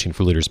the Coaching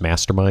for Leaders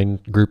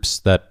mastermind groups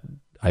that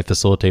I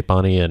facilitate,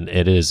 Bonnie, and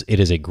it is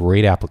a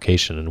great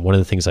application. And one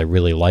of the things I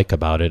really like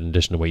about it, in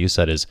addition to what you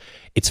said, is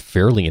it's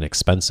fairly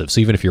inexpensive.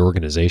 So even if your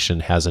organization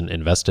hasn't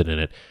invested in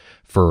it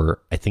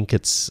for, I think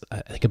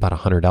about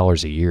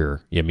 $100 a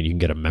year. I mean, you can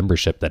get a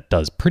membership that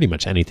does pretty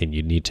much anything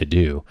you need to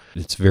do.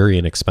 It's very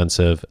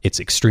inexpensive. It's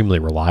extremely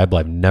reliable.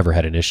 I've never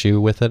had an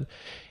issue with it.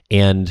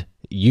 And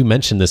you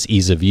mentioned this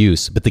ease of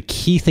use, but the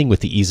key thing with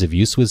the ease of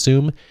use with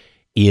Zoom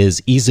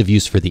is ease of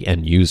use for the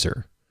end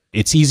user.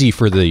 It's easy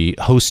for the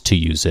host to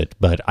use it,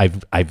 but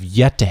I've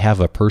yet to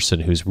have a person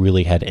who's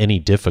really had any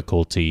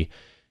difficulty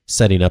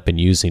setting up and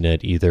using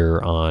it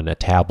either on a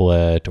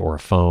tablet or a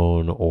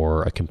phone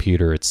or a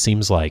computer. It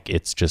seems like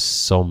it's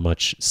just so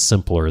much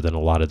simpler than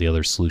a lot of the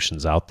other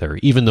solutions out there.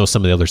 Even though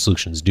some of the other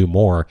solutions do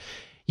more,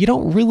 you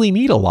don't really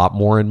need a lot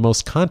more in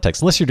most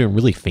contexts, unless you're doing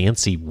really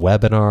fancy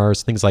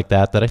webinars, things like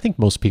that I think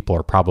most people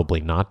are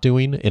probably not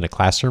doing in a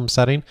classroom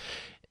setting.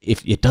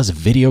 If it does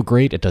video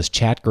great, it does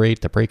chat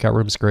great, the breakout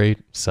room's great.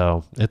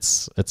 So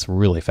it's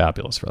really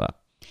fabulous for that.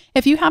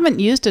 If you haven't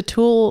used a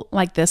tool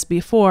like this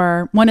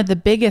before, one of the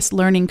biggest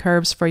learning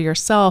curves for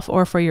yourself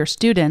or for your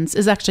students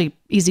is actually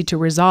easy to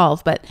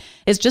resolve, but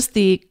it's just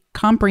the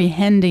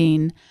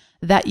comprehending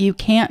that you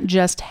can't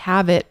just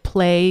have it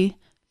play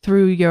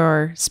through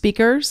your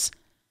speakers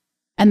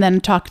and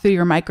then talk through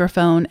your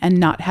microphone and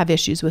not have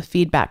issues with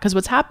feedback. Because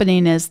what's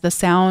happening is the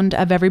sound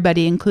of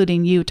everybody,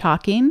 including you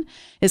talking,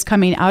 is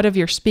coming out of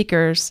your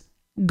speakers,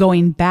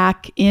 going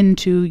back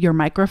into your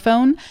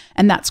microphone,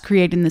 and that's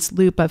creating this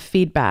loop of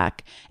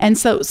feedback. And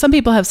so some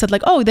people have said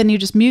like, oh, then you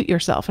just mute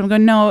yourself. And I'm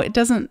going, no, it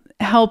doesn't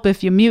help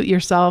if you mute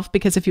yourself,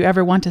 because if you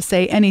ever want to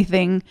say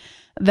anything,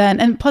 then,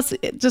 and plus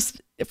it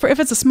just,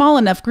 if it's a small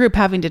enough group,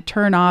 having to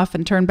turn off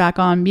and turn back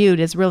on mute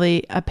is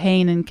really a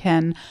pain and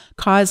can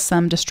cause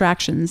some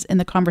distractions in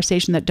the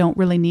conversation that don't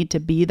really need to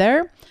be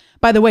there.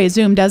 By the way,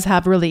 Zoom does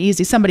have really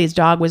easy, somebody's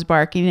dog was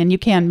barking, and you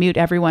can mute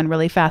everyone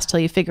really fast till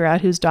you figure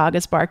out whose dog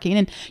is barking.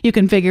 And you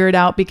can figure it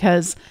out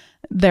because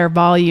their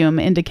volume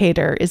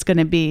indicator is going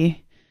to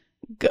be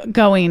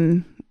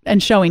going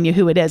and showing you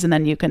who it is, and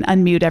then you can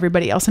unmute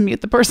everybody else and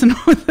mute the person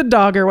with the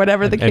dog or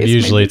whatever the case may be. And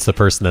usually it's the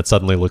person that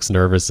suddenly looks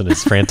nervous and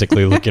is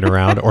frantically looking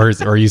around,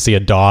 or you see a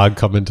dog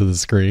come into the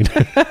screen.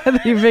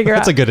 You figure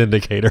That's a good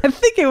indicator. I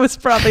think it was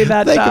probably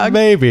that dog.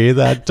 Maybe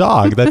that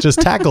dog that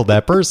just tackled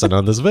that person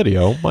on this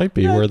video might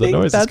be where the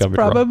noise is coming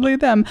from. That's probably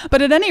them.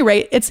 But at any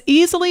rate, it's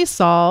easily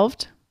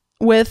solved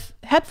with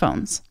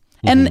headphones.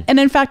 And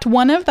in fact,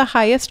 one of the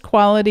highest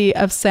quality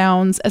of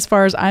sounds, as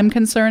far as I'm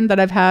concerned, that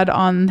I've had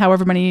on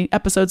however many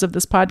episodes of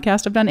this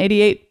podcast I've done,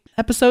 88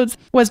 episodes,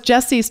 was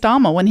Jesse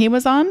Stommel when he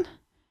was on.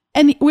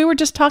 And we were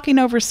just talking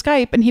over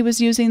Skype, and he was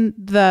using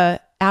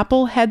the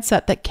Apple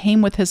headset that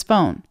came with his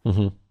phone.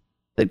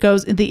 That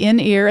goes in the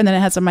in-ear, and then it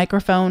has a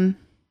microphone.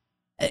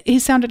 He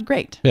sounded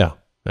great. Yeah.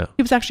 Yeah.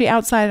 He was actually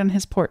outside on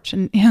his porch,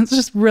 and it's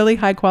just really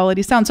high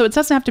quality sound. So it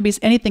doesn't have to be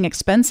anything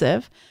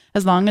expensive,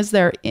 as long as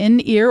they're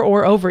in-ear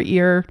or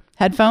over-ear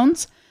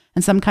headphones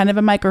and some kind of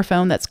a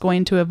microphone that's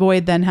going to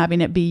avoid then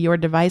having it be your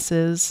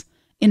device's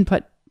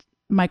input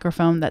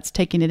microphone that's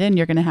taking it in.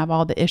 You're going to have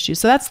all the issues.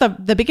 So that's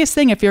the biggest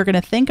thing. If you're going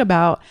to think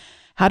about,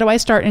 how do I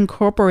start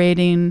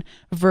incorporating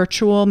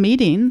virtual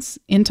meetings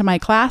into my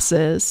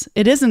classes?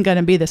 It isn't going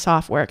to be the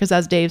software, because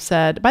as Dave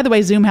said, by the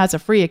way, Zoom has a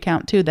free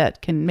account too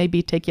that can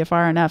maybe take you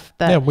far enough.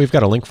 Yeah, we've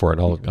got a link for it.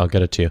 I'll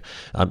get it to you.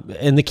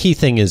 And the key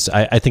thing is,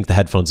 I think the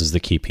headphones is the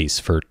key piece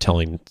for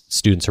telling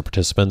students or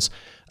participants.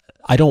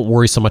 I don't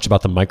worry so much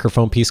about the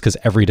microphone piece because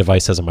every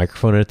device has a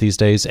microphone in it these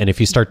days. And if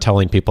you start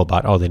telling people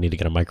about, oh, they need to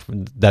get a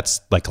microphone,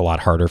 that's like a lot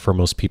harder for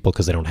most people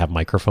because they don't have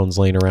microphones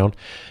laying around.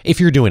 If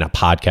you're doing a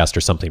podcast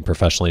or something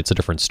professionally, it's a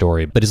different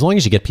story. But as long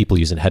as you get people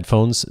using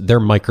headphones, their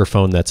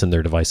microphone that's in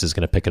their device is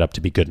going to pick it up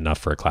to be good enough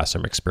for a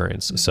classroom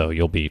experience. So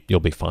you'll be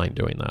fine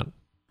doing that.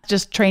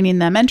 Just training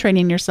them and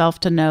training yourself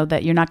to know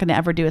that you're not going to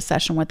ever do a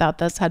session without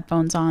those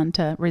headphones on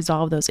to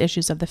resolve those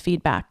issues of the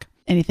feedback.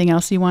 Anything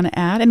else you want to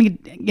add? Any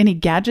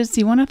gadgets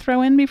you want to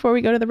throw in before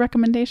we go to the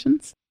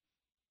recommendations?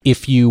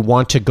 If you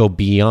want to go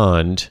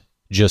beyond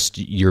just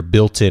your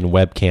built-in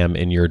webcam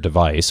in your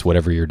device,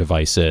 whatever your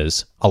device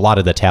is, a lot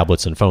of the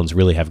tablets and phones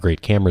really have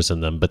great cameras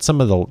in them, but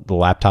some of the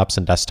laptops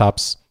and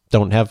desktops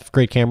don't have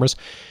great cameras.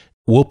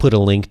 We'll put a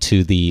link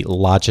to the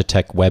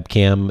Logitech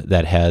webcam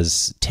that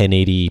has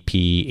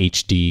 1080p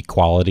HD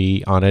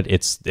quality on it.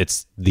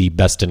 It's the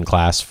best in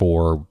class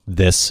for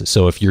this.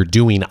 So if you're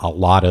doing a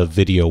lot of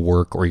video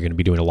work or you're going to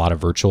be doing a lot of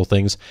virtual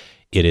things,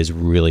 it is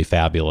really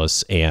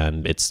fabulous.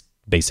 And it's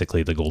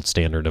basically the gold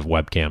standard of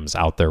webcams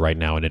out there right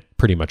now. And it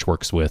pretty much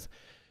works with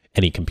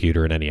any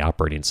computer and any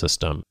operating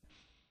system.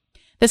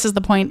 This is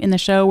the point in the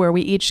show where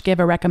we each give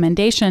a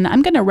recommendation.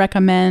 I'm going to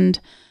recommend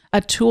a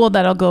tool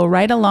that'll go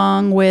right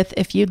along with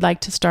if you'd like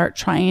to start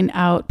trying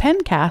out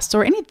pencasts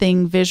or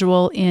anything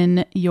visual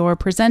in your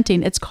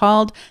presenting. It's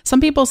called, some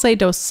people say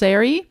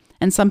Doceri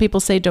and some people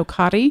say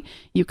Docari.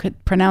 You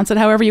could pronounce it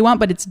however you want,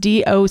 but it's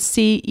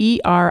Doceri,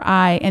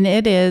 and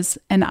it is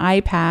an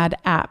iPad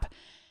app.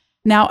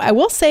 Now, I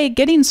will say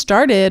getting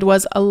started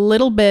was a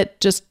little bit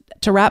just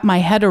to wrap my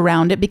head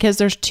around it because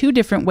there's two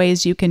different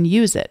ways you can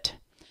use it.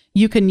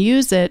 You can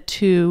use it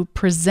to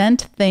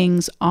present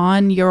things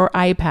on your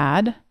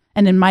iPad.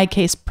 And in my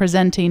case,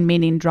 presenting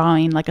meaning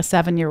drawing like a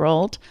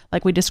 7-year-old,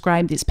 like we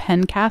described these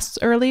pencasts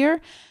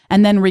earlier,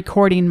 and then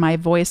recording my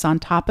voice on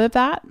top of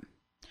that.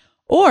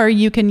 Or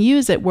you can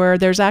use it where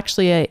there's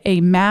actually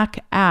a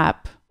Mac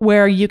app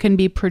where you can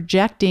be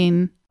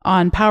projecting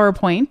on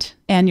PowerPoint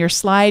and your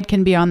slide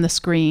can be on the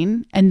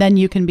screen and then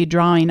you can be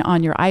drawing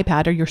on your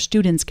iPad or your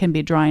students can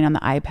be drawing on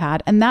the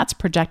iPad and that's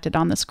projected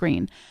on the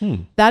screen.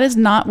 That is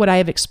not what I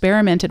have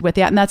experimented with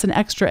yet and that's an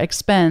extra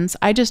expense.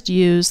 I just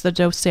use the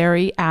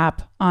Doceri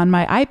app on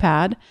my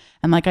iPad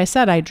and like I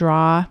said, I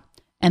draw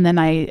and then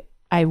I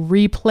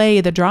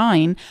replay the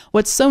drawing.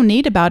 What's so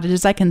neat about it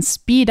is I can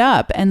speed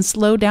up and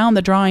slow down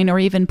the drawing or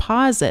even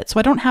pause it. So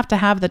I don't have to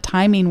have the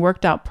timing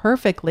worked out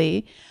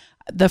perfectly.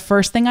 The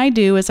first thing I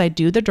do is I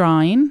do the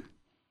drawing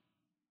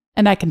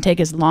and I can take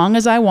as long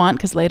as I want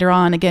because later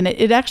on, again,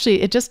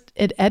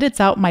 it edits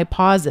out my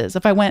pauses.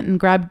 If I went and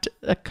grabbed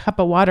a cup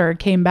of water and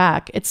came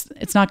back,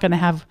 it's not going to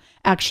have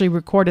actually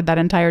recorded that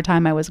entire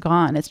time I was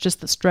gone. It's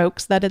just the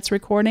strokes that it's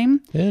recording.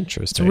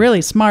 Interesting. It's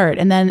really smart.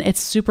 And then it's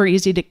super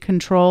easy to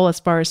control as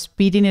far as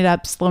speeding it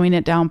up, slowing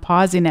it down,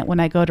 pausing it when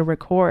I go to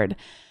record.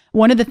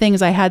 One of the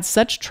things I had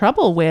such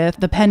trouble with,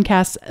 the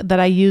pencast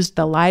that I used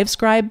the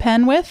LiveScribe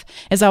pen with,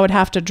 is I would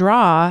have to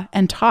draw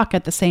and talk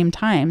at the same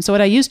time. So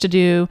what I used to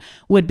do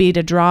would be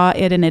to draw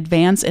it in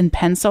advance in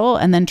pencil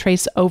and then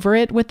trace over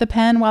it with the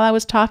pen while I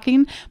was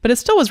talking. But it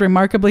still was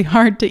remarkably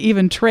hard to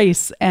even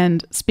trace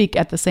and speak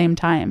at the same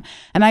time.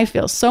 And I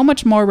feel so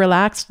much more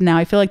relaxed now.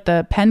 I feel like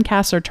the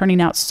pencasts are turning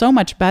out so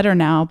much better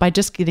now by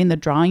just getting the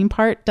drawing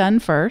part done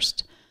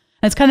first.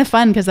 And it's kind of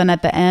fun because then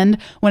at the end,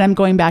 when I'm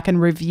going back and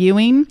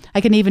reviewing,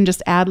 I can even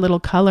just add little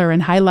color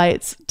and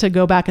highlights to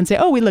go back and say,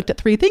 oh, we looked at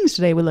 3 things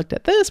today. We looked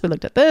at this,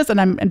 and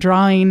I'm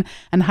drawing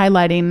and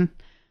highlighting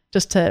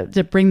just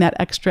to bring that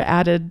extra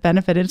added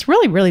benefit. And it's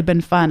really, really been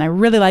fun. I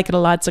really like it a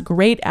lot. It's a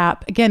great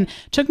app. Again,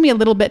 it took me a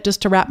little bit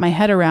just to wrap my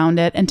head around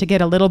it and to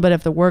get a little bit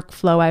of the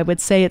workflow. I would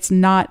say it's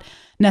not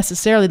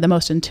necessarily the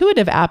most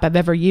intuitive app I've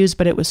ever used,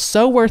 but it was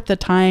so worth the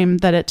time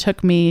that it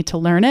took me to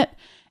learn it.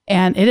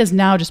 And it has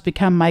now just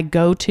become my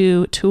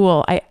go-to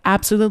tool. I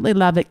absolutely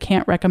love it.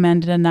 Can't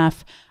recommend it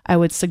enough. I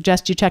would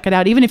suggest you check it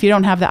out. Even if you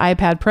don't have the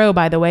iPad Pro,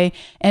 by the way,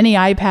 any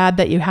iPad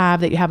that you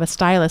have a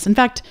stylus. In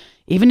fact,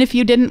 even if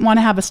you didn't want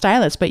to have a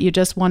stylus, but you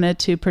just wanted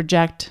to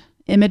project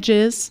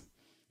images,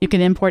 you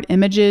can import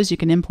images, you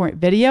can import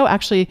video,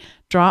 actually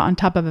draw on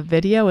top of a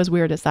video, as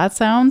weird as that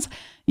sounds.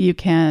 You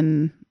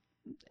can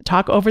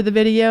talk over the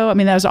video. I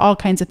mean, there's all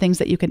kinds of things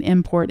that you can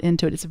import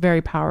into it. It's a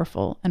very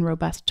powerful and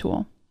robust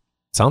tool.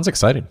 Sounds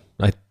exciting.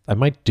 I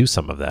might do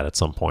some of that at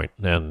some point,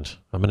 and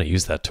I'm going to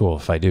use that tool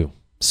if I do.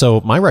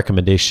 So my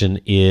recommendation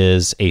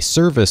is a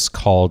service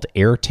called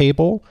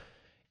Airtable.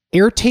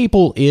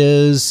 Airtable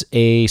is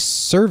a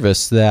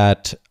service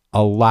that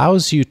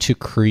allows you to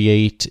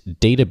create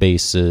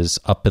databases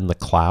up in the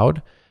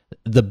cloud.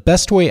 The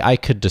best way I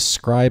could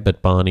describe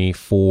it, Bonnie,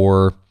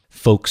 for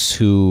folks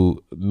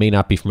who may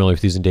not be familiar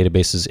with using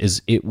databases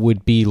is it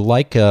would be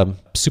like a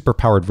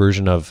superpowered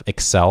version of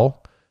Excel.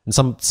 And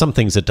some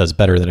things it does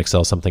better than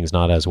Excel, some things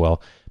not as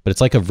well. But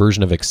it's like a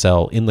version of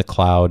Excel in the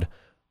cloud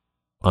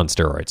on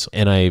steroids.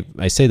 And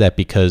I say that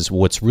because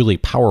what's really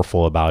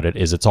powerful about it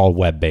is it's all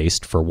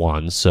web-based for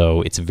one.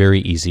 So it's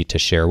very easy to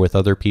share with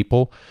other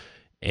people.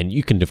 And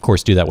you can, of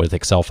course, do that with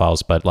Excel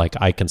files, but like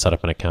I can set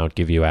up an account,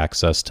 give you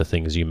access to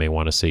things you may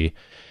want to see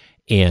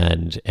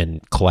and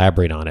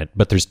collaborate on it.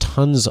 But there's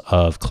tons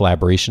of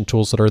collaboration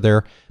tools that are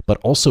there, but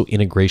also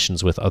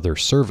integrations with other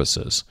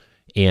services.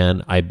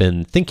 And I've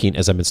been thinking,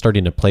 as I've been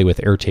starting to play with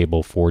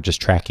Airtable for just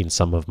tracking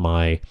some of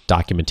my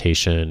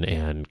documentation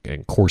and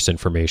course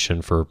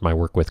information for my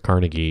work with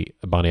Carnegie,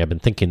 Bonnie, I've been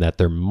thinking that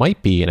there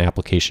might be an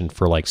application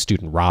for like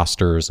student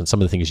rosters and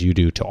some of the things you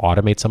do to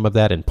automate some of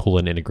that and pull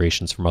in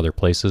integrations from other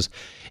places.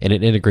 And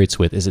it integrates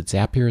with, is it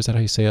Zapier? Is that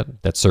how you say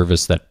it? That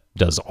service that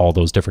does all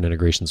those different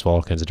integrations with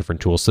all kinds of different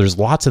tools. So there's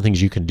lots of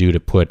things you can do to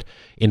put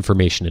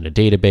information in a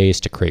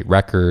database, to create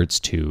records,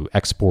 to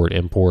export,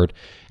 import.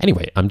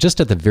 Anyway, I'm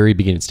just at the very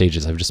beginning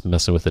stages. I've just been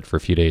messing with it for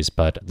a few days,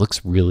 but it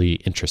looks really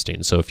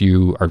interesting. So if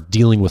you are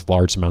dealing with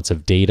large amounts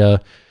of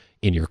data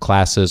in your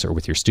classes or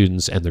with your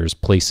students, and there's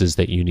places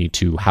that you need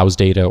to house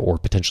data or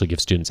potentially give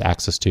students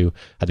access to,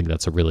 I think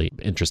that's a really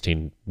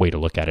interesting way to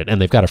look at it.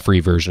 And they've got a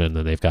free version and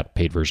then they've got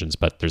paid versions,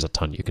 but there's a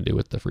ton you can do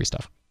with the free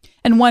stuff.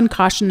 And one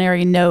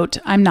cautionary note,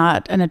 I'm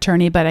not an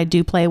attorney, but I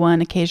do play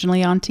one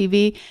occasionally on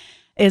TV,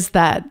 is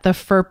that the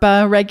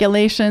FERPA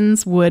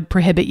regulations would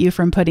prohibit you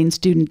from putting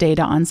student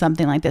data on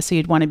something like this. So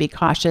you'd want to be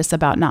cautious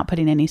about not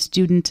putting any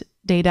student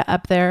data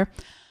up there.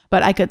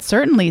 But I could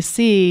certainly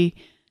see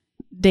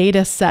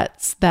data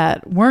sets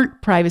that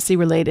weren't privacy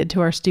related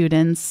to our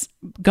students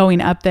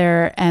going up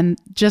there, and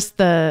just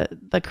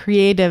the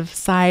creative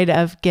side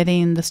of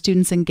getting the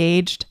students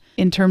engaged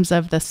in terms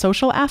of the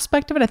social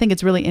aspect of it. I think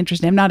it's really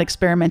interesting. I've not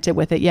experimented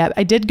with it yet.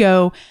 I did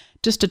go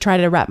just to try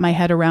to wrap my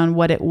head around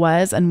what it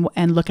was and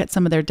look at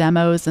some of their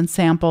demos and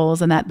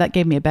samples, and that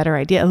gave me a better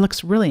idea. It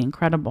looks really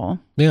incredible.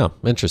 Yeah,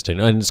 interesting.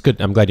 And it's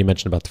good. I'm glad you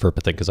mentioned about the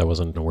FERPA thing because I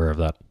wasn't aware of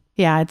that.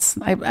 Yeah,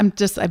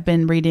 I've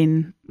been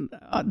reading,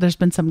 there's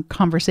been some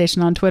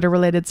conversation on Twitter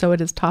related, so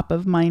it is top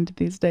of mind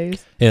these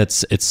days.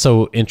 It's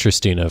so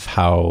interesting of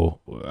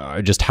how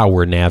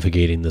we're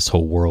navigating this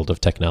whole world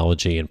of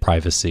technology and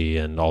privacy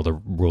and all the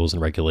rules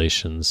and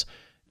regulations.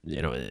 You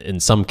know,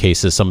 in some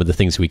cases, some of the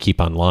things we keep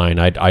online,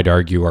 I'd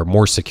argue are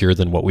more secure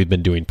than what we've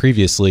been doing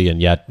previously,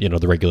 and yet, you know,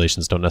 the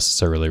regulations don't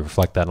necessarily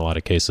reflect that in a lot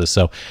of cases.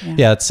 So,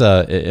 yeah it's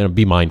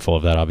be mindful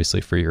of that,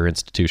 obviously, for your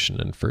institution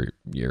and for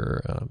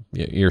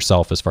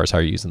yourself as far as how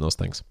you're using those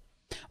things.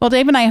 Well,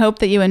 Dave and I hope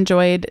that you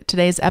enjoyed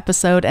today's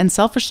episode, and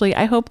selfishly,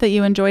 I hope that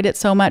you enjoyed it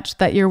so much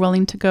that you're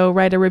willing to go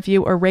write a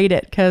review or rate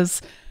it,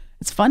 because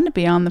it's fun to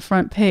be on the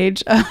front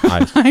page of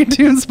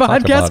iTunes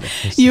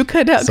podcast. You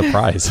could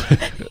surprise.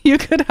 You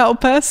could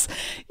help us,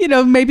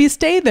 maybe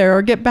stay there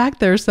or get back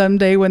there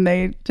someday when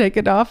they take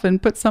it off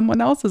and put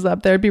someone else's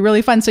up there. It'd be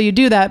really fun. So you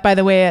do that, by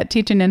the way, at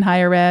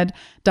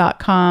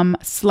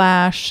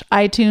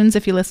teachinginhighered.com/iTunes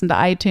if you listen to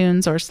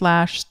iTunes, or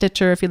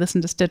 /Stitcher if you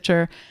listen to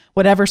Stitcher.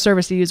 Whatever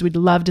service you use, we'd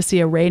love to see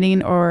a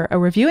rating or a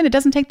review, and it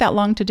doesn't take that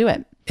long to do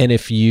it. And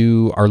if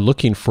you are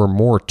looking for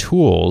more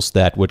tools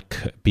that would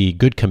be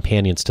good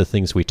companions to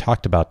things we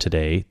talked about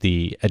today,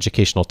 the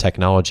Educational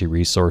Technology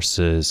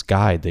Resources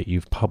Guide that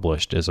you've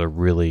published is a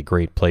really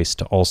great place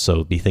to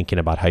also be thinking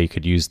about how you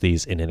could use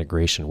these in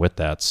integration with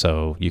that.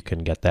 So you can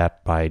get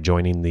that by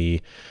joining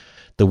the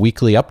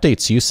weekly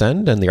updates you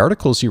send and the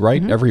articles you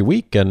write every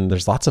week. And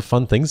there's lots of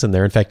fun things in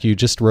there. In fact, you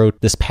just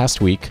wrote this past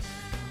week,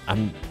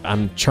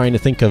 I'm trying to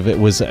think of, it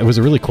was a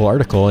really cool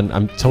article, and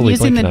I'm totally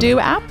using the blanking Do on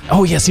it. app.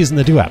 Oh yes, using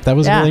the Do app. That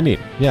was really neat.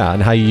 Yeah,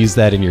 and how you use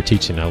that in your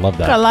teaching. I love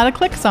that. Got a lot of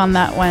clicks on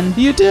that one.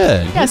 You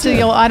did. Yeah, so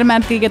you'll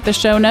automatically get the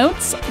show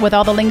notes with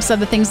all the links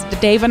of the things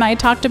that Dave and I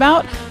talked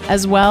about,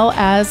 as well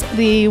as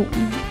the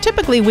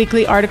typically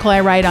weekly article I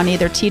write on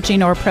either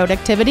teaching or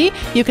productivity.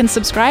 You can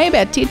subscribe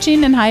at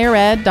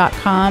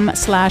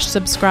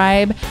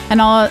teachinginhighered.com/subscribe.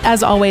 And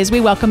as always,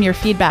 we welcome your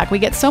feedback. We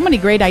get so many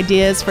great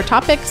ideas for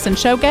topics and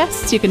show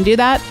guests. You can do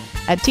that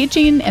at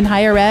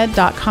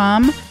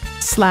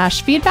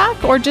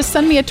teachinginhighered.com/feedback, or just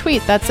send me a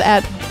tweet. That's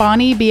at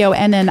Bonnie,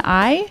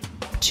 BONNI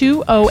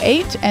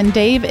 208, and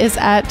Dave is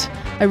at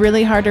a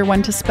really harder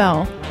one to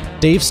spell,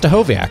 Dave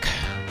Stachowiak.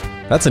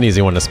 That's an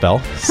easy one to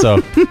spell.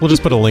 So we'll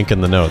just put a link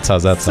in the notes.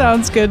 How's that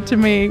sound? Sounds good to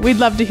me. We'd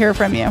love to hear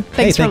from you.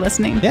 Thanks for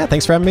listening. Yeah,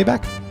 thanks for having me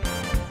back.